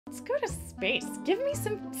Let's go to space. Give me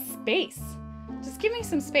some space. Just give me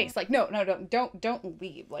some space. Like, no, don't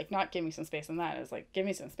leave. Like, not give me some space and that. It's like, give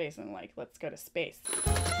me some space and like, let's go to space.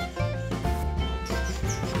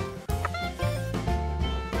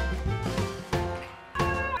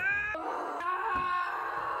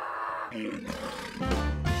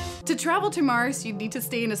 To travel to Mars, you'd need to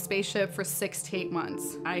stay in a spaceship for 6 to 8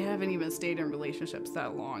 months. I haven't even stayed in relationships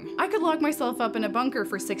that long. I could lock myself up in a bunker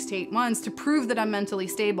for 6 to 8 months to prove that I'm mentally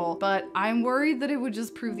stable, but I'm worried that it would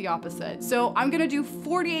just prove the opposite. So I'm gonna do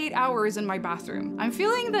 48 hours in my bathroom. I'm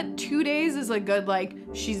feeling that 2 days is a good, like,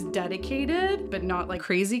 she's dedicated, but not like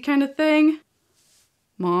crazy kind of thing.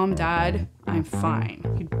 Mom, Dad, I'm fine.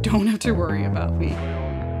 You don't have to worry about me.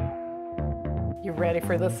 You ready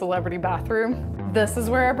for the celebrity bathroom? This is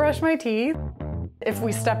where I brush my teeth. If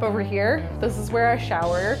we step over here, this is where I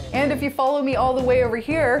shower. And if you follow me all the way over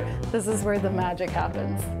here, this is where the magic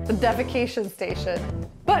happens. The defecation station.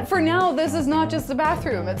 But for now, this is not just a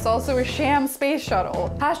bathroom. It's also a sham space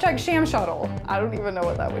shuttle. Hashtag sham shuttle. I don't even know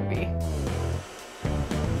what that would be.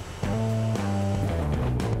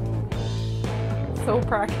 So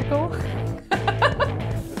practical.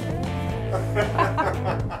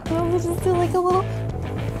 We'll just do like a little,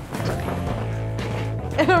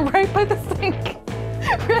 and I'm right by the sink,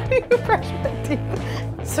 ready to brush my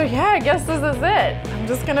teeth. So yeah, I guess this is it. I'm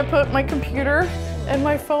just gonna put my computer and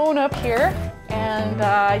my phone up here, and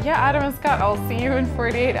yeah, Adam and Scott, I'll see you in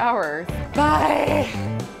 48 hours. Bye.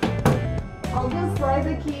 I'll just slide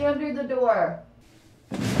the key under the door.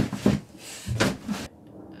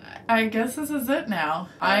 I guess this is it now.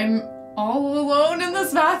 I'm all alone in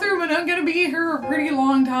this bathroom and I'm gonna be here a pretty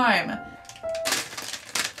long time.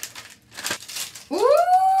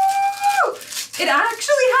 Ooh! It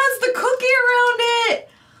actually has the cookie around it!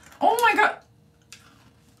 Oh my god.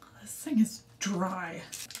 This thing is dry.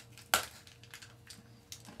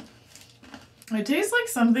 It tastes like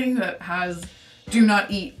something that has "do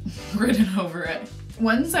not eat" written over it.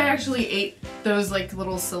 Once I actually ate those like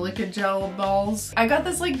little silica gel balls, I got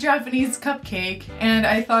this like Japanese cupcake and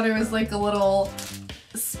I thought it was like a little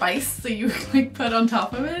spice that you like put on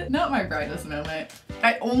top of it. Not my brightest moment.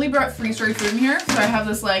 I only brought freeze-dried food in here, so I have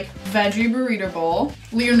this like veggie burrito bowl,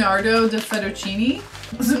 Leonardo da fettuccine,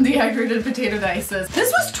 some dehydrated potato dices.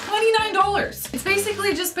 This was $29. It's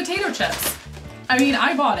basically just potato chips. I mean,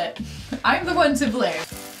 I bought it. I'm the one to blame.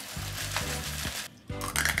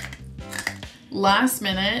 Last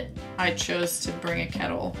minute, I chose to bring a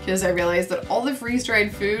kettle because I realized that all the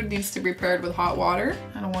freeze-dried food needs to be prepared with hot water.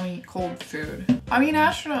 I don't want to eat cold food. I mean,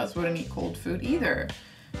 astronauts wouldn't eat cold food either.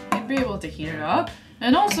 They'd be able to heat it up.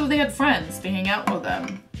 And also they had friends to hang out with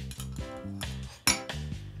them.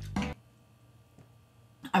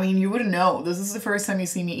 I mean, you wouldn't know. This is the first time you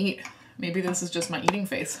see me eat. Maybe this is just my eating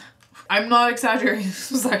face. I'm not exaggerating,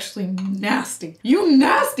 this was actually nasty. You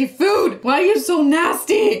nasty food! Why are you so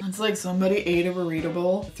nasty? It's like somebody ate a burrito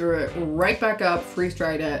bowl, threw it right back up,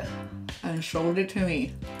 freeze-dried it, and showed it to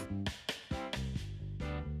me.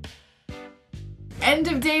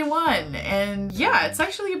 End of day 1, and yeah, it's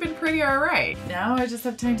actually been pretty alright. Now I just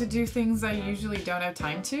have time to do things I usually don't have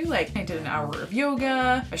time to, like I did an hour of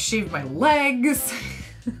yoga, I shaved my legs.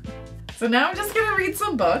 So now I'm just gonna read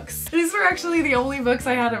some books. These were actually the only books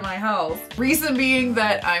I had at my house. Reason being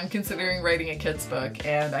that I'm considering writing a kid's book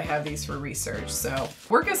and I have these for research, so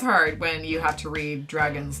work is hard when you have to read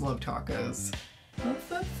Dragons Love Tacos. What's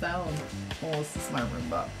that sound? Oh, this is my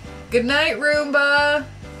Roomba. Good night, Roomba!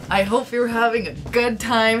 I hope you're having a good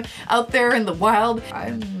time out there in the wild.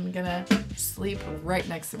 I'm gonna sleep right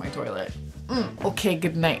next to my toilet. Okay,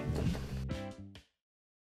 good night.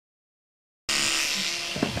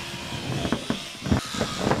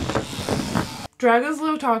 Dragons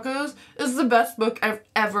Love Tacos is the best book I've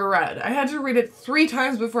ever read. I had to read it 3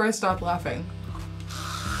 times before I stopped laughing.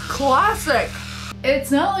 Classic! It's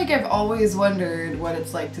not like I've always wondered what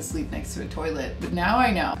it's like to sleep next to a toilet, but now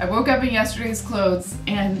I know. I woke up in yesterday's clothes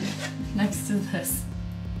and next to this.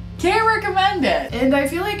 Can't recommend it! And I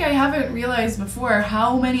feel like I haven't realized before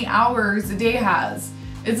how many hours a day has.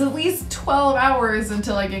 It's at least 12 hours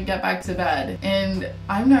until I can get back to bed, and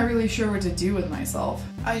I'm not really sure what to do with myself.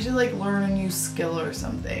 I should like learn a new skill or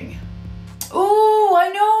something. Ooh,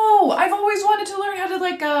 I know! I've always wanted to learn how to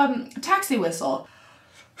like taxi whistle.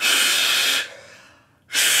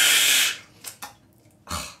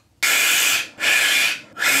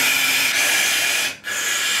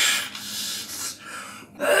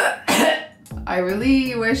 I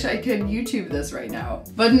really wish I could YouTube this right now.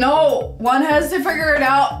 But no, one has to figure it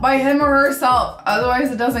out by him or herself, otherwise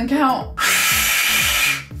it doesn't count.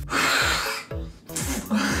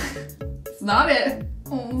 It's not it.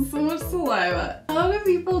 Oh, So much saliva. How do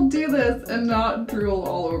people do this and not drool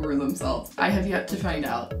all over themselves? I have yet to find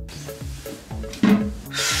out.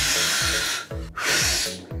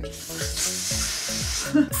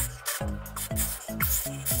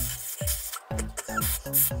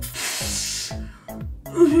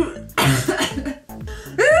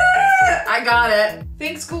 I got it.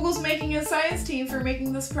 Thanks Google's making a science team for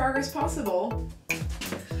making this progress possible.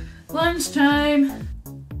 Lunchtime.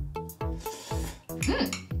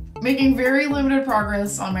 Making very limited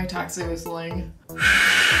progress on my taxi whistling.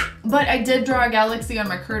 But I did draw a galaxy on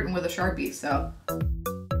my curtain with a Sharpie, so.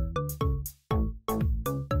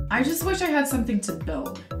 I just wish I had something to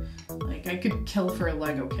build. Like I could kill for a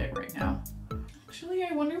Lego kit right now. Actually,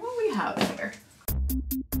 I wonder what we have here.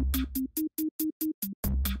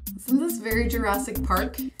 Isn't this very Jurassic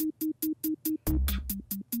Park?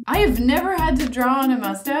 I have never had to draw on a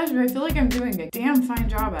mustache, but I feel like I'm doing a damn fine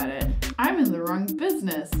job at it. I'm in the wrong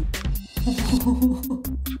business.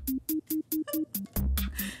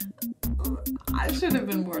 I should have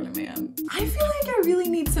been born a man. I feel like I really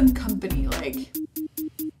need some company, like,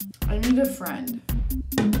 I need a friend.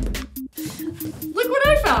 Look what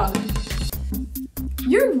I found!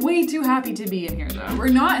 You're way too happy to be in here though. We're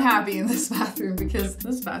not happy in this bathroom because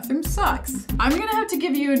this bathroom sucks. I'm gonna have to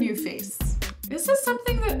give you a new face. Is this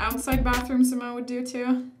something that outside bathroom Simone would do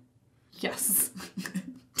too? Yes,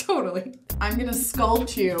 totally. I'm gonna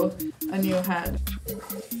sculpt you a new head.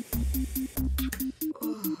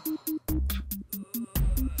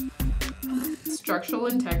 Structural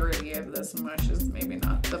integrity of this mush is maybe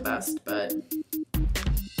not the best, but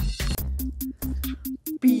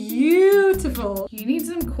beautiful. You need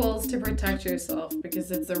some quills to protect yourself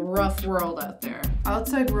because it's a rough world out there.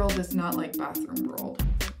 Outside world is not like bathroom world.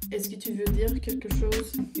 Est-ce que tu veux dire quelque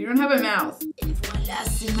chose? You don't have a mouth. Et voilà,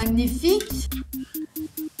 c'est magnifique.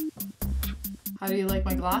 How do you like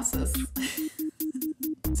my glasses?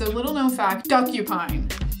 So little known fact, duckupine.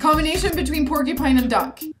 Combination between porcupine and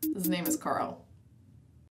duck. His name is Carl.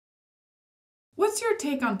 What's your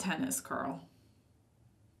take on tennis, Carl?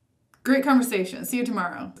 Great conversation. See you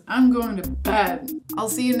tomorrow. I'm going to bed. I'll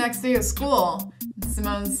see you next day of school.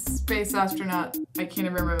 Simone's space astronaut. I can't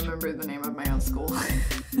even remember the name of my own school.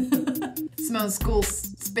 Simone's school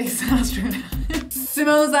space astronaut.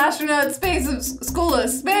 Simone's astronaut space school of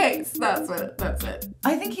space. That's it.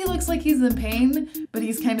 I think he looks like he's in pain, but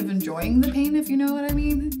he's kind of enjoying the pain, if you know what I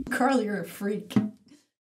mean. Carl, you're a freak.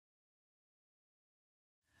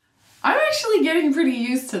 I'm actually getting pretty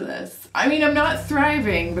used to this. I mean, I'm not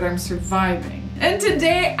thriving, but I'm surviving. And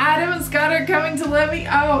today, Adam and Scott are coming to let me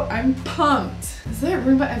out. I'm pumped. Is that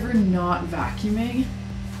Roomba ever not vacuuming?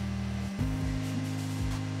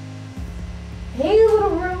 Hey,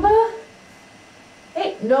 little Roomba.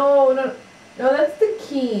 Hey, no, that's the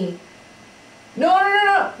key. No,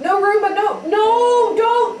 Roomba, no,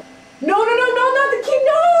 don't. No, not the key,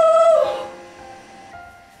 no!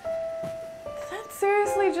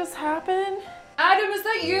 Seriously just happened? Adam, is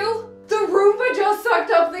that you? The Roomba just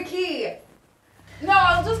sucked up the key. No,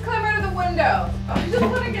 I'll just climb out of the window. I just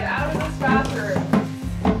want to get out of this bathroom.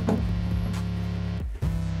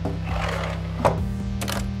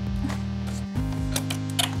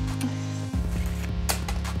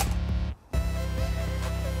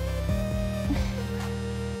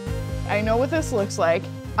 I know what this looks like.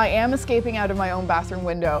 I am escaping out of my own bathroom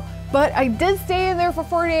window, but I did stay in there for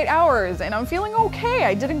 48 hours and I'm feeling okay.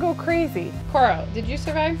 I didn't go crazy. Carl, did you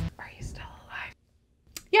survive? Are you still alive?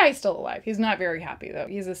 Yeah, he's still alive. He's not very happy though.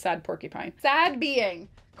 He's a sad porcupine. Sad being,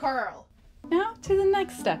 Carl. Now to the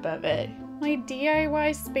next step of it. My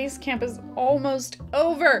DIY space camp is almost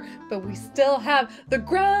over, but we still have the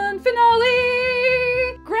grand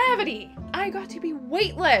finale! Gravity! I got to be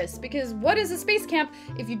weightless because what is a space camp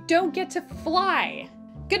if you don't get to fly?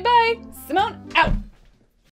 Goodbye, Simone out!